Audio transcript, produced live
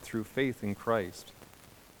through faith in Christ.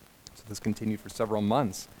 So this continued for several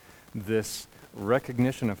months, this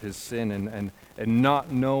recognition of his sin and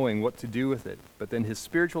not knowing what to do with it. But then his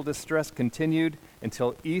spiritual distress continued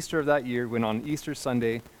until Easter of that year, when on Easter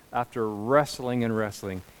Sunday, after wrestling and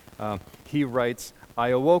wrestling, he writes, "I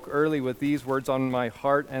awoke early with these words on my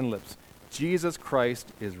heart and lips. Jesus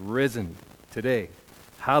Christ is risen today.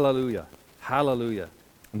 Hallelujah, hallelujah."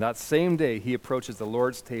 And that same day, he approaches the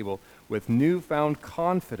Lord's table with newfound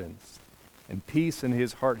confidence and peace in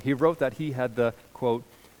his heart. He wrote that he had the, quote,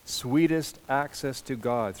 "sweetest access to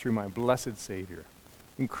God through my blessed Savior."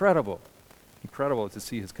 Incredible to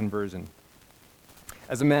see his conversion.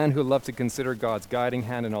 As a man who loved to consider God's guiding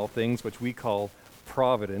hand in all things, which we call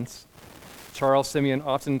providence, Charles Simeon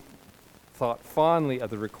often thought fondly of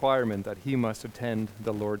the requirement that he must attend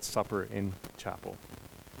the Lord's Supper in chapel.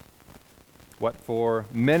 What for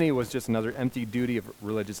many was just another empty duty of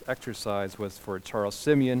religious exercise was for Charles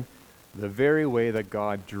Simeon the very way that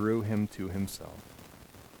God drew him to himself.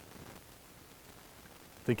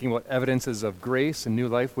 Thinking about evidences of grace and new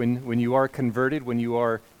life, when you are converted, when you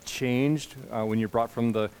are changed, when you're brought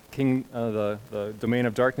from the domain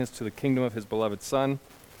of darkness to the kingdom of his beloved Son,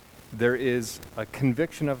 there is a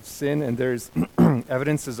conviction of sin and there's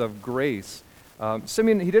evidences of grace.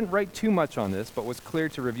 Simeon, he didn't write too much on this, but was clear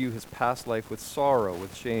to review his past life with sorrow,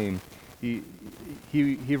 with shame.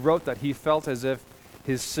 He wrote that he felt as if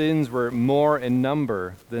his sins were more in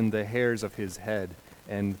number than the hairs of his head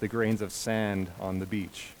and the grains of sand on the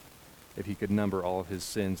beach, if he could number all of his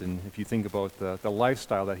sins. And if you think about the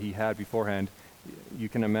lifestyle that he had beforehand, you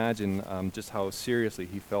can imagine just how seriously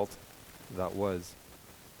he felt that was.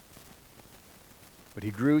 But he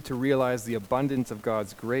grew to realize the abundance of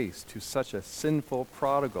God's grace to such a sinful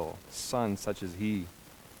prodigal son such as he.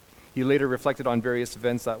 He later reflected on various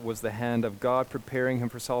events that was the hand of God preparing him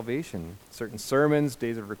for salvation. Certain sermons,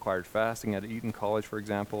 days of required fasting at Eton College, for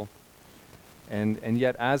example. And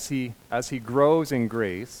yet as he grows in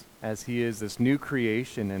grace, as he is this new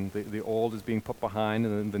creation and the old is being put behind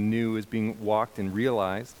and the new is being walked and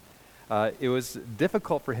realized, it was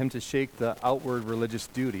difficult for him to shake the outward religious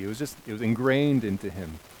duty. It was ingrained into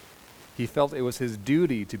him. He felt it was his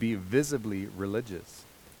duty to be visibly religious.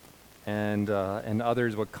 And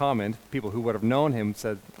others would comment, people who would have known him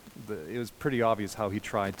said it was pretty obvious how he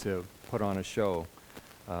tried to put on a show,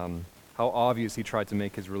 how obvious he tried to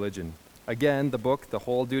make his religion. Again, the book, The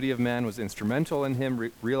Whole Duty of Man, was instrumental in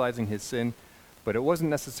him realizing his sin, but it wasn't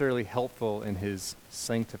necessarily helpful in his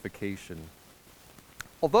sanctification.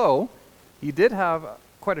 Although he did have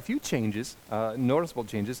quite a few changes, noticeable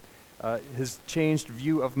changes. His changed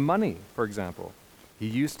view of money, for example. He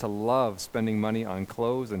used to love spending money on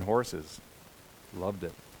clothes and horses. Loved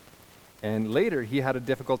it. And later, he had a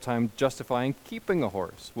difficult time justifying keeping a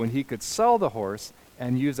horse when he could sell the horse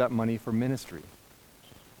and use that money for ministry.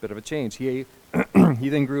 Bit of a change. He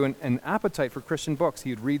then grew an appetite for Christian books. He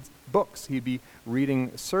would read books. He'd be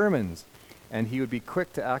reading sermons. And he would be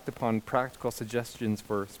quick to act upon practical suggestions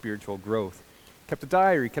for spiritual growth. Kept a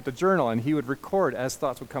diary, kept a journal, and he would record as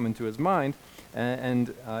thoughts would come into his mind,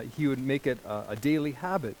 and he would make it a daily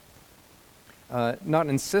habit. Not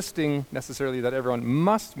insisting necessarily that everyone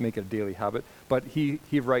must make it a daily habit, but he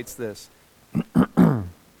writes this.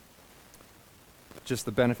 Just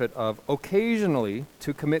the benefit of occasionally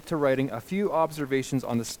to commit to writing a few observations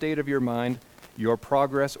on the state of your mind, your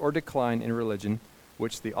progress or decline in religion,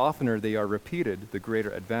 which the oftener they are repeated, the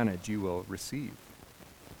greater advantage you will receive.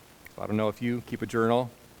 So I don't know if you keep a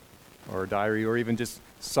journal or a diary or even just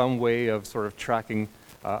some way of sort of tracking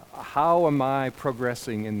how am I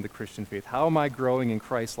progressing in the Christian faith? How am I growing in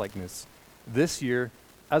Christ-likeness this year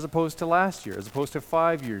as opposed to last year, as opposed to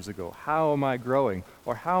 5 years ago? How am I growing?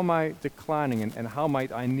 Or how am I declining? And how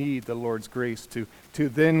might I need the Lord's grace to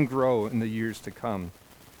then grow in the years to come?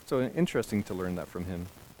 So interesting to learn that from him.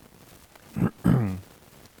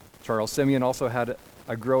 Charles Simeon also had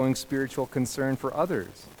a growing spiritual concern for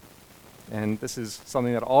others. And this is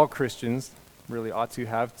something that all Christians really ought to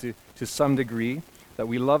have to some degree, that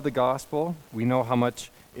we love the gospel. We know how much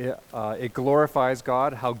it glorifies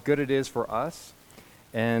God, how good it is for us.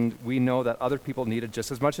 And we know that other people need it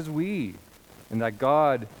just as much as we. And that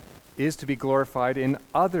God is to be glorified in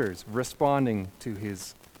others responding to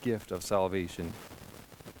his gift of salvation.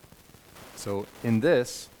 So in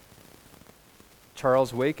this,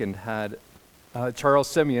 Charles Simeon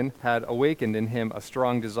had awakened in him a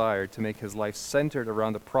strong desire to make his life centered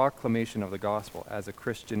around the proclamation of the gospel as a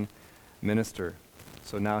Christian minister.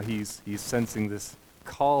 So now he's sensing this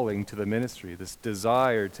calling to the ministry, this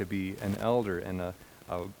desire to be an elder and a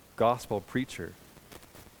gospel preacher.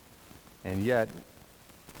 And yet,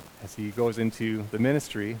 as he goes into the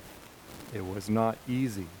ministry, it was not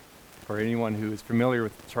easy. For anyone who is familiar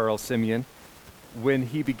with Charles Simeon, when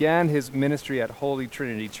he began his ministry at Holy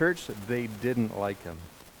Trinity Church, they didn't like him.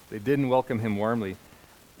 They didn't welcome him warmly.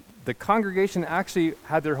 The congregation actually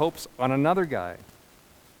had their hopes on another guy.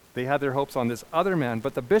 They had their hopes on this other man,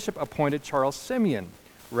 but the bishop appointed Charles Simeon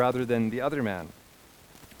rather than the other man.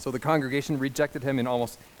 So the congregation rejected him in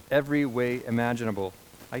almost every way imaginable.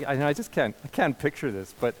 I just can't picture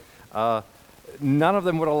this, but none of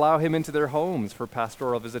them would allow him into their homes for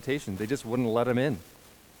pastoral visitation. They just wouldn't let him in.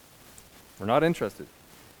 We're not interested.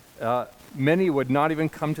 Many would not even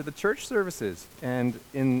come to the church services. And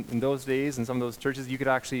in those days, in some of those churches, you could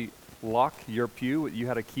actually lock your pew. You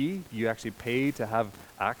had a key. You actually paid to have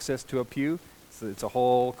access to a pew. So it's a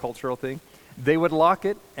whole cultural thing. They would lock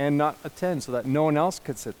it and not attend so that no one else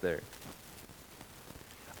could sit there.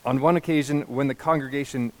 On one occasion, when the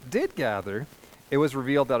congregation did gather, it was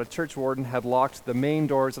revealed that a church warden had locked the main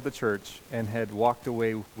doors of the church and had walked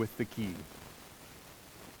away with the key.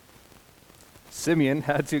 Simeon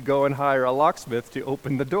had to go and hire a locksmith to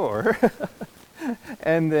open the door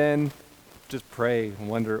and then just pray and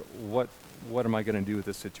wonder, what am I going to do with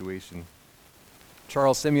this situation?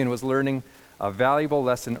 Charles Simeon was learning a valuable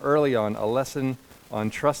lesson early on, a lesson on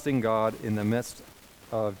trusting God in the midst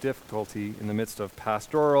of difficulty, in the midst of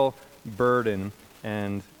pastoral burden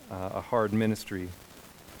and a hard ministry.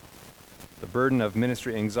 The burden of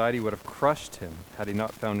ministry anxiety would have crushed him had he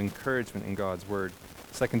not found encouragement in God's word.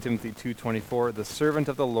 2 Timothy 2:24, the servant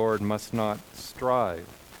of the Lord must not strive.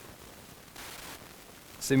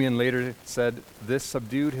 Simeon later said this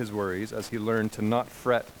subdued his worries as he learned to not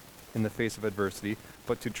fret in the face of adversity,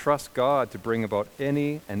 but to trust God to bring about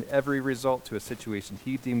any and every result to a situation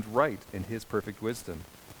he deemed right in his perfect wisdom.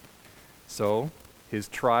 So, his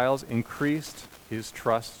trials increased his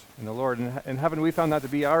trust in the Lord. And haven't we found that to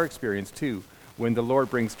be our experience too? When the Lord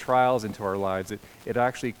brings trials into our lives, it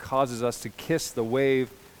actually causes us to kiss the wave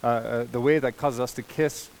that causes us to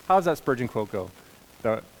kiss. How does that Spurgeon quote go?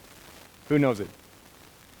 Who knows it?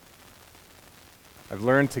 I've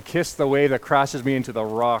learned to kiss the wave that crashes me into the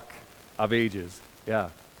rock of ages.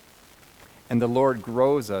 Yeah. And the Lord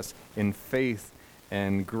grows us in faith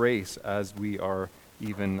and grace as we are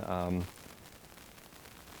even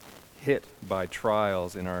hit by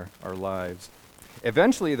trials in our lives.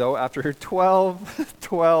 Eventually, though, after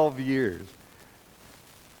 12 years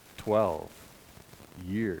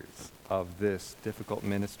of this difficult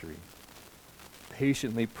ministry,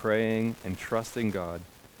 patiently praying and trusting God,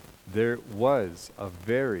 there was a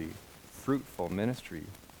very fruitful ministry.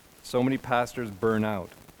 So many pastors burn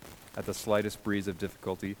out at the slightest breeze of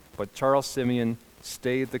difficulty, but Charles Simeon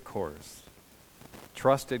stayed the course,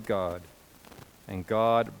 trusted God, and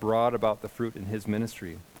God brought about the fruit in his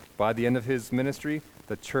ministry. By the end of his ministry,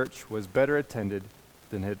 the church was better attended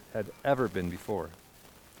than it had ever been before.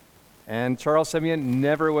 And Charles Simeon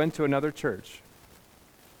never went to another church.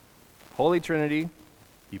 Holy Trinity,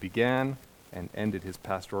 he began and ended his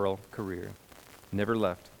pastoral career. Never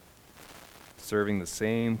left, serving the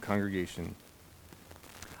same congregation.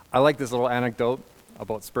 I like this little anecdote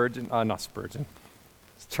about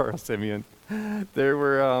Charles Simeon. There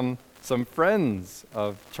were some friends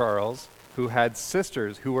of Charles who had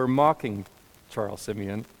sisters who were mocking Charles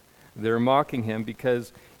Simeon. They were mocking him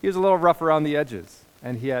because he was a little rough around the edges,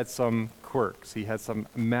 and he had some quirks. He had some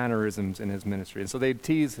mannerisms in his ministry, and so they'd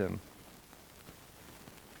tease him.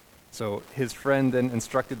 So his friend then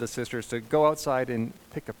instructed the sisters to go outside and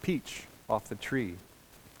pick a peach off the tree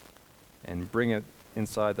and bring it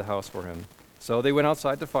inside the house for him. So they went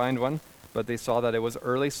outside to find one, but they saw that it was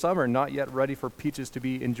early summer, not yet ready for peaches to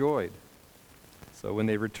be enjoyed. So when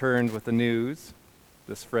they returned with the news,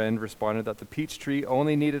 this friend responded that the peach tree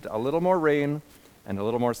only needed a little more rain and a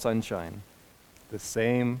little more sunshine. The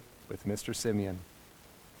same with Mr. Simeon.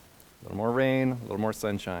 A little more rain, a little more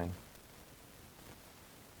sunshine.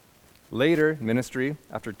 Later, ministry,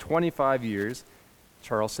 after 25 years,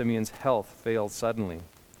 Charles Simeon's health failed suddenly.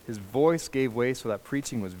 His voice gave way so that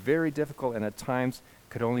preaching was very difficult and at times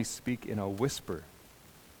could only speak in a whisper.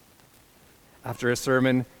 After a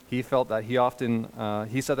sermon, he said that he often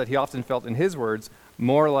felt, in his words,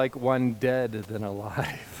 more like one dead than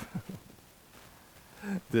alive.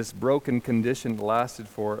 This broken condition lasted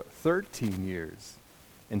for 13 years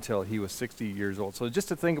until he was 60 years old. So just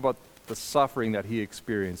to think about the suffering that he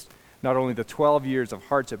experienced, not only the 12 years of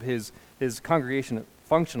hardship, his congregation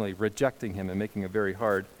functionally rejecting him and making it very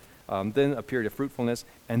hard, then a period of fruitfulness,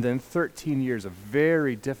 and then 13 years of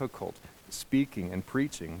very difficult speaking and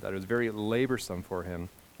preaching that was very laborsome for him,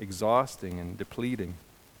 exhausting and depleting.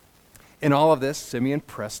 In all of this, Simeon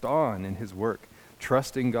pressed on in his work,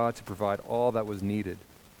 trusting God to provide all that was needed.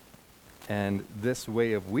 And this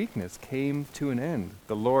way of weakness came to an end.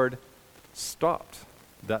 The Lord stopped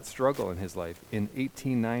that struggle in his life in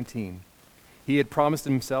 1819. He had promised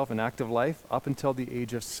himself an active life up until the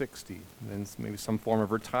age of 60, and maybe some form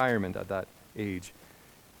of retirement at that age.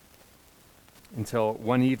 Until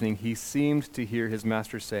one evening he seemed to hear his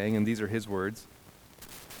master saying, and these are his words,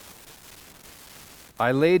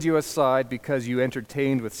 "I laid you aside because you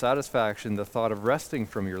entertained with satisfaction the thought of resting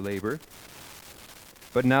from your labor.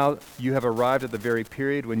 But now you have arrived at the very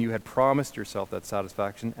period when you had promised yourself that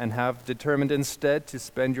satisfaction and have determined instead to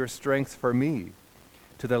spend your strength for me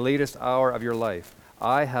to the latest hour of your life.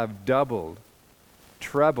 I have doubled,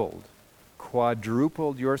 trebled,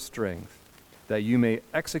 quadrupled your strength that you may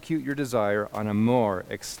execute your desire on a more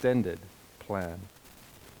extended plan."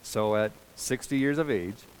 So at 60 years of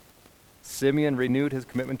age, Simeon renewed his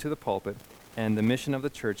commitment to the pulpit and the mission of the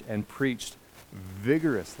church and preached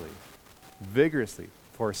vigorously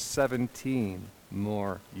for 17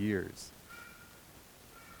 more years.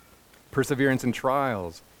 Perseverance in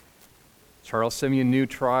trials. Charles Simeon knew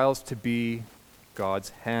trials to be God's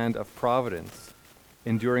hand of providence,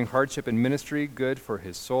 enduring hardship in ministry, good for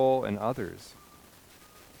his soul and others.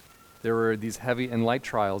 There were these heavy and light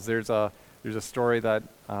trials. There's a story that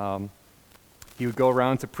he would go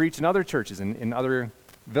around to preach in other churches, in other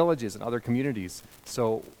villages and other communities.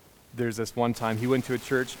 So there's this one time he went to a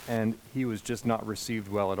church and he was just not received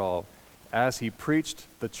well at all. As he preached,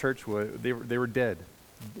 the church they were dead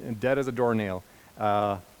as a doornail,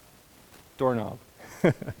 doorknob,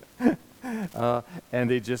 and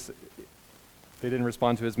they didn't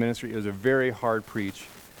respond to his ministry. It was a very hard preach.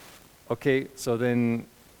 Okay, so then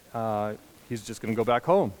he's just going to go back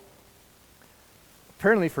home.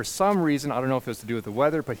 Apparently, for some reason, I don't know if it was to do with the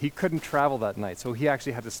weather, but he couldn't travel that night. So he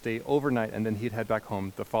actually had to stay overnight, and then he'd head back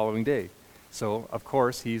home the following day. So, of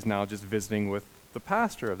course, he's now just visiting with the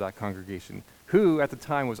pastor of that congregation, who at the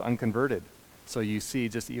time was unconverted. So you see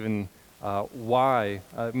just even why,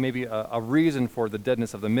 maybe a reason for the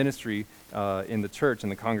deadness of the ministry in the church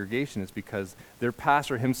and the congregation is because their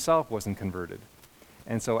pastor himself wasn't converted.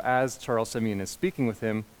 And so as Charles Simeon is speaking with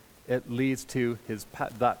him, it leads to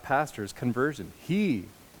that pastor's conversion. He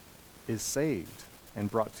is saved and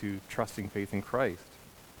brought to trusting faith in Christ.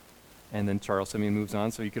 And then Charles Simeon moves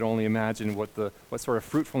on, so you could only imagine what sort of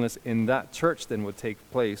fruitfulness in that church then would take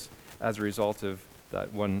place as a result of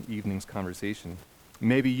that one evening's conversation.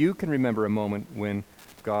 Maybe you can remember a moment when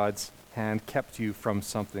God's hand kept you from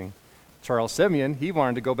something. Charles Simeon, he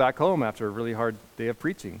wanted to go back home after a really hard day of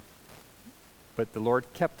preaching. But the Lord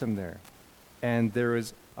kept him there. And there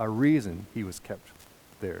is a reason he was kept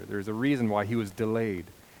there. There's a reason why he was delayed.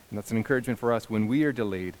 And that's an encouragement for us when we are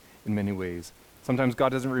delayed in many ways. Sometimes God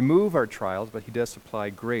doesn't remove our trials, but he does supply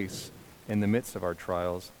grace in the midst of our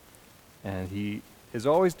trials. And he is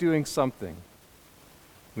always doing something.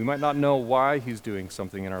 We might not know why he's doing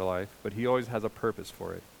something in our life, but he always has a purpose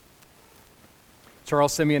for it.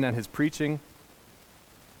 Charles Simeon and his preaching,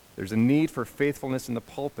 there's a need for faithfulness in the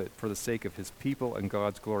pulpit for the sake of his people and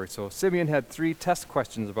God's glory. So Simeon had 3 test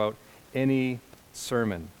questions about any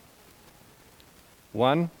sermon.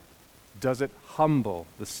 1, does it humble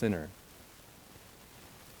the sinner?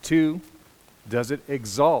 2, does it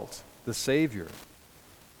exalt the Savior?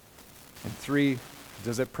 And 3,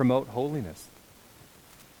 does it promote holiness?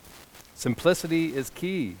 Simplicity is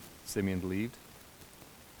key, Simeon believed.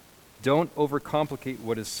 Don't overcomplicate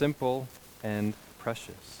what is simple and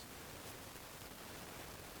precious.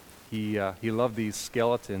 He loved these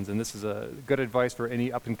skeletons, and this is a good advice for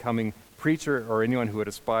any up-and-coming preacher or anyone who had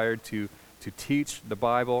aspired to teach the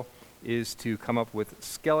Bible, is to come up with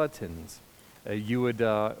skeletons.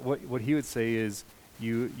 What he would say is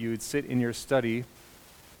you would sit in your study,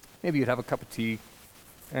 maybe you'd have a cup of tea,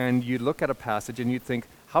 and you'd look at a passage and you'd think,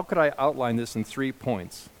 how could I outline this in 3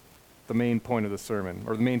 points? The main point of the sermon,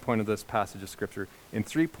 or the main point of this passage of Scripture. In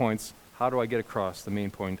 3 points, how do I get across the main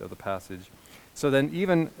point of the passage? So then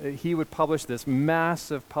even he would publish this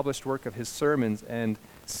massive published work of his sermons and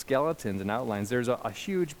skeletons and outlines. There's a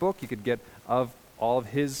huge book you could get of all of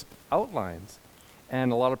his outlines.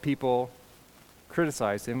 And a lot of people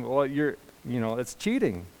criticize him. Well, it's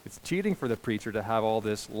cheating. It's cheating for the preacher to have all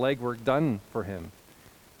this legwork done for him.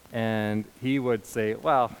 And he would say,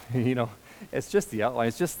 well, it's just the outline.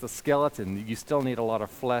 It's just the skeleton. You still need a lot of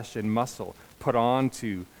flesh and muscle put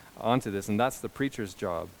onto this, and that's the preacher's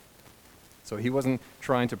job. So he wasn't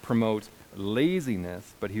trying to promote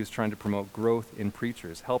laziness, but he was trying to promote growth in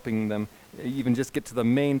preachers, helping them even just get to the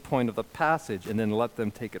main point of the passage and then let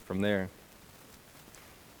them take it from there.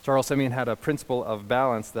 Charles Simeon had a principle of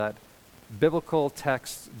balance that biblical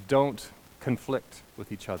texts don't conflict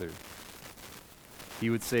with each other. He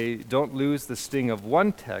would say, don't lose the sting of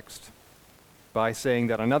one text by saying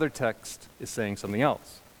that another text is saying something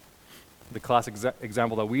else. The classic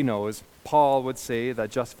example that we know is Paul would say that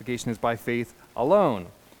justification is by faith alone.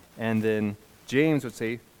 And then James would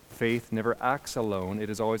say, faith never acts alone. It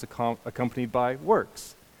is always accompanied by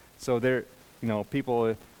works. So there,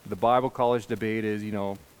 people, the Bible college debate is,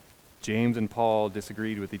 James and Paul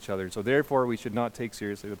disagreed with each other. So therefore, we should not take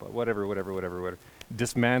seriously about whatever.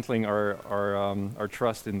 Dismantling our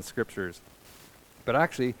trust in the scriptures. But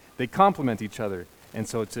actually, they complement each other. And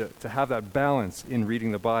so to have that balance in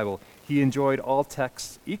reading the Bible, he enjoyed all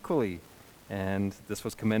texts equally. And this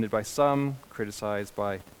was commended by some, criticized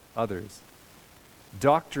by others.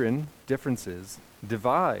 Doctrine differences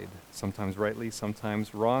divide, sometimes rightly,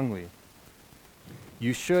 sometimes wrongly.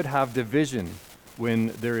 You should have division when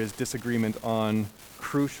there is disagreement on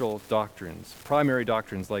crucial doctrines, primary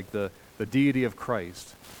doctrines like the deity of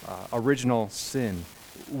Christ, original sin.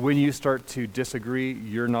 When you start to disagree,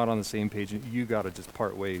 you're not on the same page, and you got to just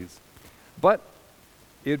part ways. But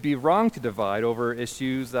it would be wrong to divide over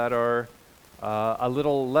issues that are a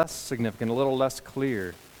little less significant, a little less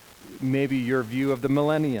clear. Maybe your view of the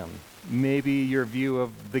millennium, maybe your view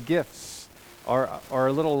of the gifts are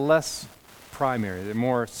a little less primary. They're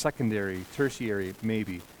more secondary, tertiary,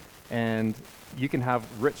 maybe. And you can have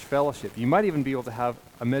rich fellowship. You might even be able to have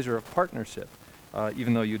a measure of partnership,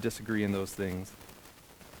 even though you disagree in those things.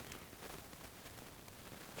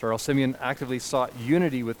 Charles Simeon actively sought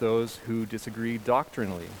unity with those who disagreed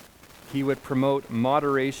doctrinally. He would promote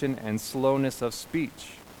moderation and slowness of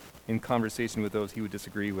speech in conversation with those he would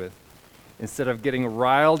disagree with. Instead of getting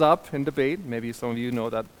riled up in debate, maybe some of you know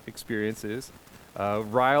that experience is,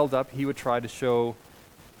 riled up, he would try to show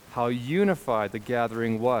how unified the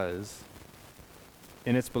gathering was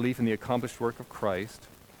in its belief in the accomplished work of Christ,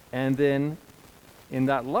 and then in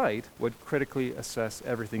that light would critically assess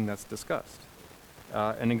everything that's discussed.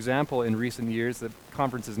 An example in recent years, the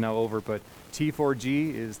conference is now over, but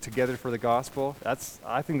T4G is Together for the Gospel.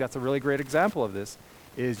 I think that's a really great example of this,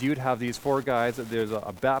 is you'd have these four guys, there's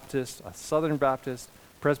a Baptist, a Southern Baptist,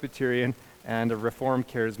 Presbyterian, and a Reformed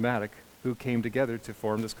Charismatic who came together to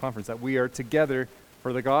form this conference, that we are together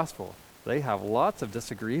for the gospel. They have lots of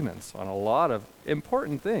disagreements on a lot of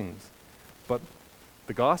important things, but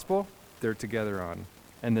the gospel, they're together on.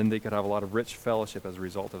 And then they could have a lot of rich fellowship as a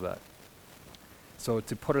result of that. So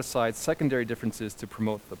to put aside secondary differences to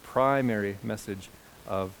promote the primary message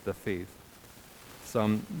of the faith.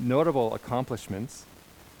 Some notable accomplishments,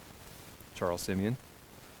 Charles Simeon,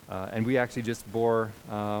 and we actually just bore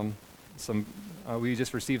we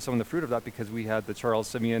just received some of the fruit of that because we had the Charles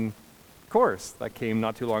Simeon course that came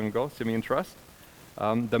not too long ago, Simeon Trust.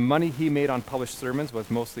 The money he made on published sermons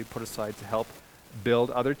was mostly put aside to help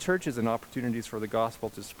build other churches and opportunities for the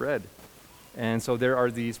gospel to spread. And so there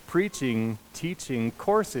are these preaching, teaching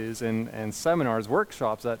courses and seminars,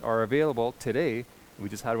 workshops that are available today. We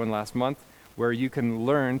just had one last month where you can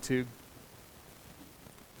learn to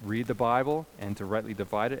read the Bible and to rightly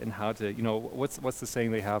divide it, and how to, what's the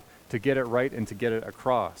saying they have? To get it right and to get it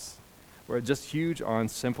across. We're just huge on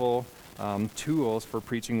simple tools for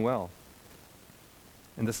preaching well.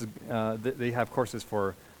 And this is they have courses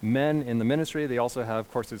for men in the ministry. They also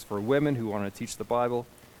have courses for women who want to teach the Bible.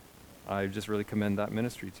 I just really commend that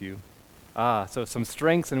ministry to you. So some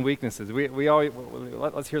strengths and weaknesses. We always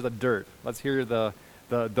let's hear the dirt. Let's hear the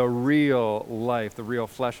real life, the real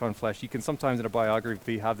flesh on flesh. You can sometimes in a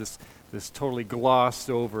biography have this totally glossed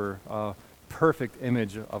over perfect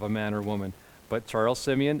image of a man or woman. But Charles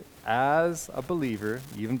Simeon, as a believer,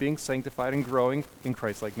 even being sanctified and growing in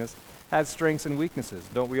Christ-likeness, had strengths and weaknesses,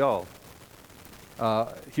 don't we all?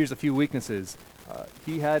 Here's a few weaknesses.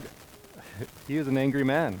 He was an angry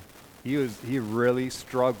man. He really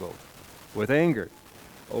struggled with anger.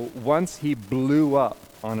 Once he blew up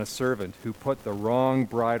on a servant who put the wrong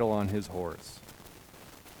bridle on his horse.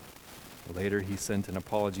 Later he sent an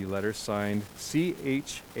apology letter signed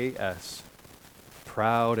CHAS,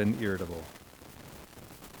 proud and irritable.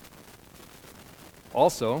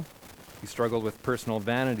 Also, he struggled with personal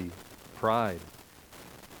vanity, pride.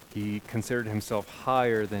 He considered himself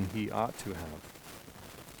higher than he ought to have.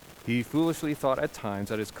 He foolishly thought at times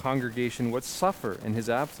that his congregation would suffer in his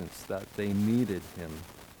absence, that they needed him.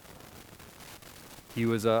 He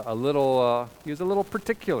was a little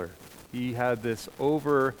particular. He had this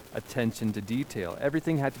over attention to detail.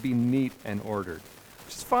 Everything had to be neat and ordered,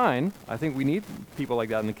 which is fine. I think we need people like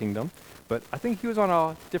that in the kingdom, but I think he was on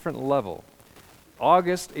a different level.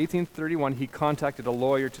 August 1831, he contacted a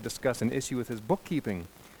lawyer to discuss an issue with his bookkeeping.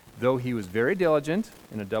 Though he was very diligent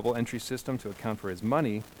in a double entry system to account for his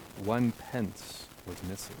money, 1 pence was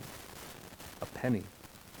missing. A penny.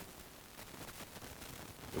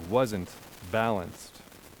 It wasn't balanced.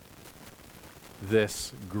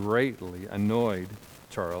 This greatly annoyed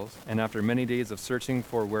Charles, and after many days of searching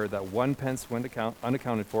for where that 1 pence went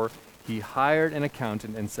unaccounted for, he hired an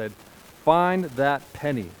accountant and said, "Find that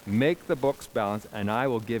penny, make the books balance, and I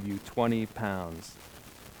will give you 20 pounds,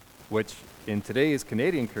 which in today's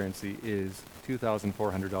Canadian currency is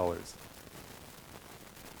 $2,400.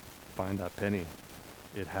 Find that penny.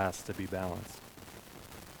 It has to be balanced."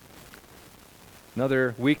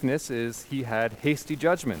 Another weakness is he had hasty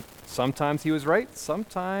judgment. Sometimes he was right,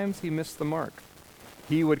 sometimes he missed the mark.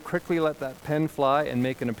 He would quickly let that pen fly and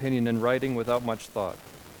make an opinion in writing without much thought.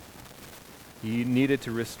 He needed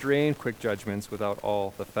to restrain quick judgments without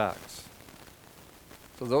all the facts.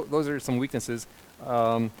 So those are some weaknesses.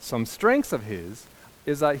 Some strengths of his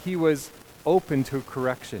is that he was open to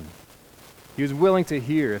correction. He was willing to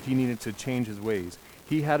hear if he needed to change his ways.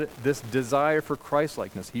 He had this desire for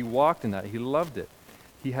Christ-likeness. He walked in that. He loved it.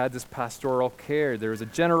 He had this pastoral care. There was a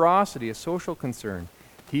generosity, a social concern.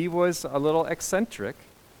 He was a little eccentric,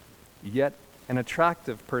 yet an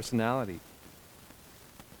attractive personality.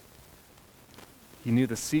 He knew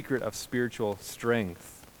the secret of spiritual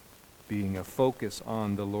strength, being a focus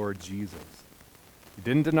on the Lord Jesus. He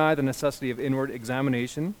didn't deny the necessity of inward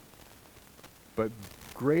examination, but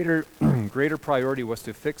greater priority was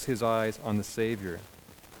to fix his eyes on the Savior.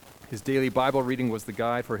 His daily Bible reading was the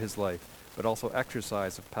guide for his life, but also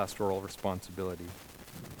exercise of pastoral responsibility.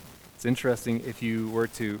 It's interesting, if you were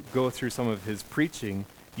to go through some of his preaching,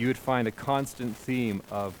 you would find a constant theme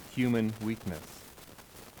of human weakness.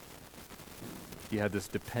 He had this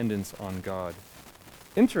dependence on God.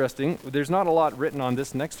 Interesting, there's not a lot written on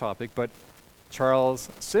this next topic, but Charles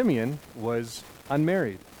Simeon was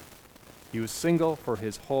unmarried. He was single for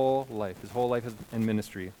his whole life in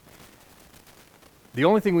ministry. The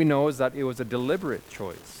only thing we know is that it was a deliberate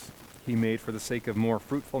choice he made for the sake of more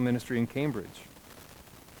fruitful ministry in Cambridge.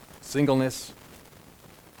 Singleness,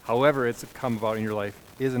 however it's come about in your life,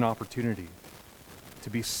 is an opportunity. To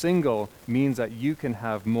be single means that you can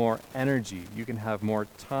have more energy, you can have more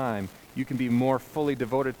time, you can be more fully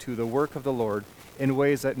devoted to the work of the Lord in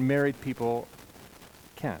ways that married people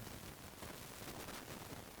can't.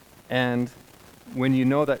 And when you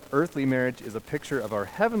know that earthly marriage is a picture of our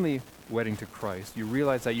heavenly wedding to Christ, you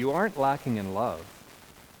realize that you aren't lacking in love.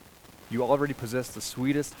 You already possess the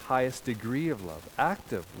sweetest, highest degree of love,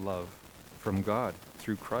 active love from God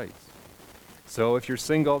through Christ. So if you're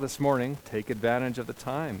single this morning, take advantage of the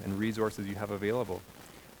time and resources you have available.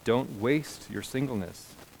 Don't waste your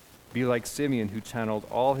singleness. Be like Simeon, who channeled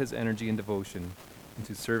all his energy and devotion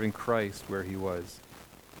into serving Christ where he was.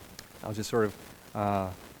 I was just sort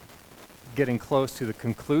of getting close to the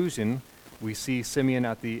conclusion. We see Simeon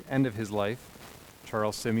at the end of his life.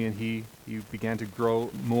 Charles Simeon, he began to grow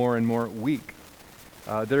more and more weak.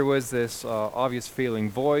 There was this obvious failing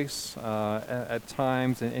voice at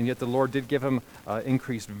times, and yet the Lord did give him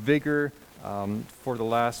increased vigor for the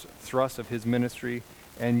last thrust of his ministry,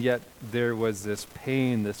 and yet there was this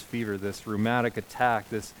pain, this fever, this rheumatic attack,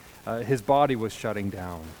 his body was shutting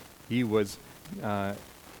down. He was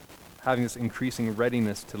having this increasing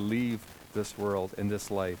readiness to leave this world and this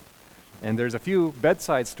life. And there's a few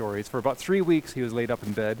bedside stories. For about 3 weeks he was laid up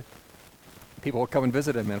in bed. People would come and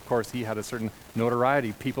visit him, and of course he had a certain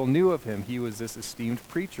notoriety. People knew of him. He was this esteemed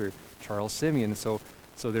preacher, Charles Simeon. So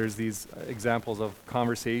there's these examples of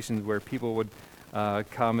conversations where people would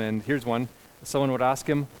come, and here's one. Someone would ask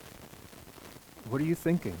him, "What are you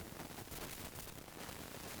thinking?"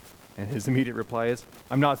 And his immediate reply is,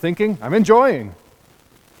 "I'm not thinking, I'm enjoying."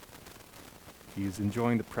 He's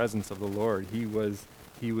enjoying the presence of the Lord. He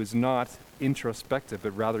was not introspective,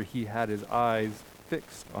 but rather he had his eyes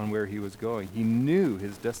fixed on where he was going. He knew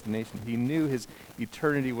his destination. He knew his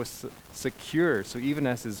eternity was secure. So even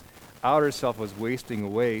as his outer self was wasting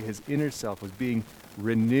away, his inner self was being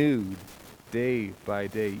renewed day by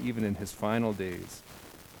day, even in his final days.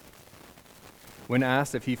 When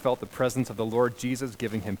asked if he felt the presence of the Lord Jesus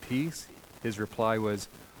giving him peace, his reply was,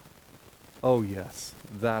 "Oh yes,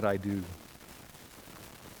 that I do."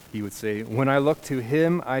 He would say, "When I look to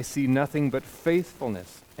him, I see nothing but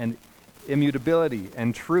faithfulness and immutability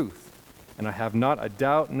and truth, and I have not a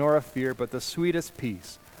doubt nor a fear, but the sweetest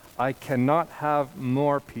peace. I cannot have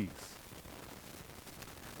more peace."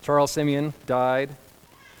 Charles Simeon died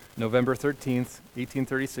November 13th,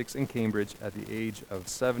 1836 in Cambridge at the age of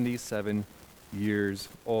 77 years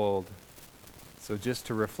old. So just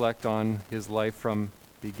to reflect on his life from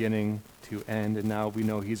beginning to end, and now we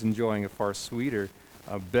know he's enjoying a far sweeter,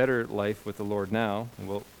 a better life with the Lord now, and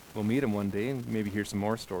we'll We'll meet him one day and maybe hear some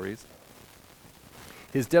more stories.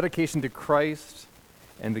 His dedication to Christ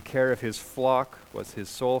and the care of his flock was his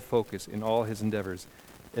sole focus in all his endeavors,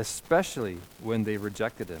 especially when they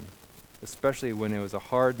rejected him, especially when it was a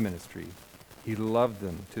hard ministry. He loved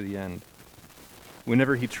them to the end.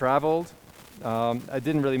 Whenever he traveled, I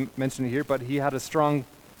didn't really mention it here, but he had a strong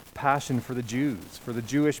passion for the Jews, for the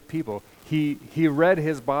Jewish people. He read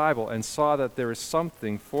his Bible and saw that there was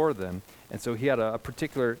something for them, and so he had a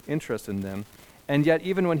particular interest in them. And yet,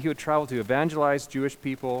 even when he would travel to evangelize Jewish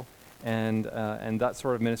people and that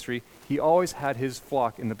sort of ministry, he always had his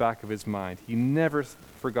flock in the back of his mind. He never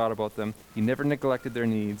forgot about them. He never neglected their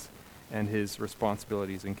needs and his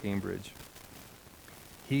responsibilities in Cambridge.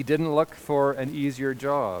 He didn't look for an easier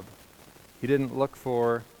job. He didn't look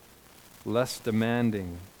for less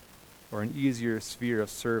demanding or an easier sphere of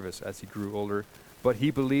service as he grew older, but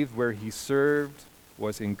he believed where he served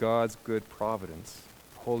was in God's good providence,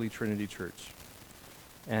 Holy Trinity Church,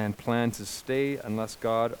 and planned to stay unless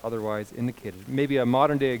God otherwise indicated. Maybe a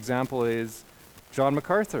modern-day example is John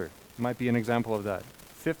MacArthur. Might be an example of that.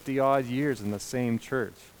 50-odd years in the same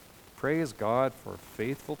church. Praise God for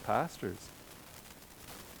faithful pastors.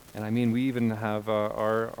 And I mean, we even have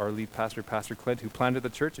our lead pastor, Pastor Clint, who planted the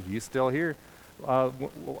church, and he's still here.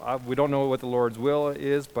 We don't know what the Lord's will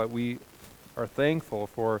is, but we are thankful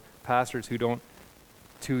for pastors who don't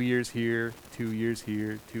 2 years here, 2 years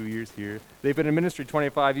here, 2 years here. They've been in ministry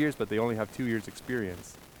 25 years, but they only have 2 years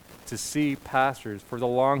experience. To see pastors for the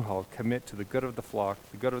long haul commit to the good of the flock,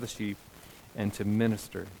 the good of the sheep, and to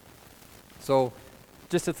minister. So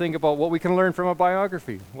just to think about what we can learn from a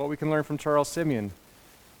biography, what we can learn from Charles Simeon.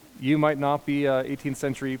 You might not be an 18th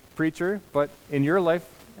century preacher, but in your life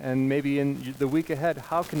and maybe in the week ahead,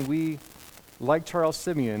 how can we, like Charles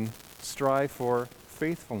Simeon, strive for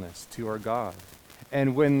faithfulness to our God?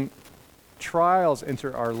 And when trials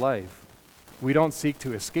enter our life, we don't seek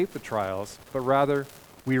to escape the trials, but rather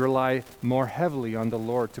we rely more heavily on the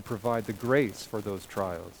Lord to provide the grace for those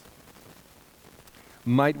trials.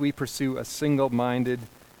 Might we pursue a single-minded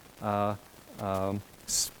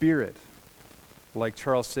spirit like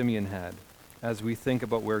Charles Simeon had as we think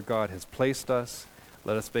about where God has placed us?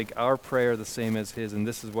 Let us make our prayer the same as his, and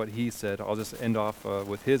this is what he said. I'll just end off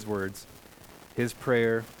with his words. His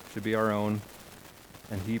prayer should be our own.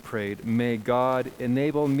 And he prayed, "May God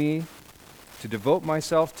enable me to devote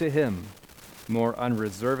myself to him more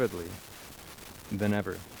unreservedly than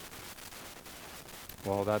ever."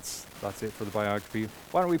 Well, that's it for the biography.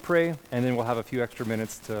 Why don't we pray, and then we'll have a few extra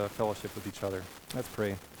minutes to fellowship with each other. Let's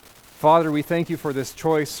pray. Father, we thank you for this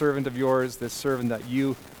choice servant of yours, this servant that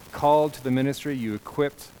you called to the ministry, you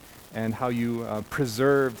equipped, and how you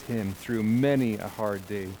preserved him through many a hard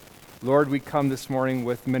day. Lord, we come this morning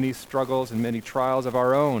with many struggles and many trials of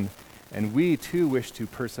our own, and we too wish to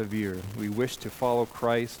persevere. We wish to follow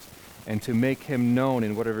Christ and to make him known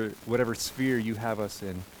in whatever sphere you have us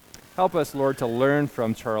in. Help us, Lord, to learn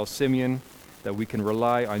from Charles Simeon that we can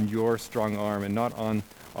rely on your strong arm and not on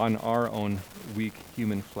our own weak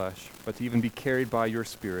human flesh, but to even be carried by your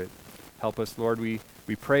Spirit. Help us, Lord. We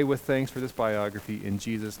pray with thanks for this biography in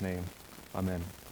Jesus' name. Amen.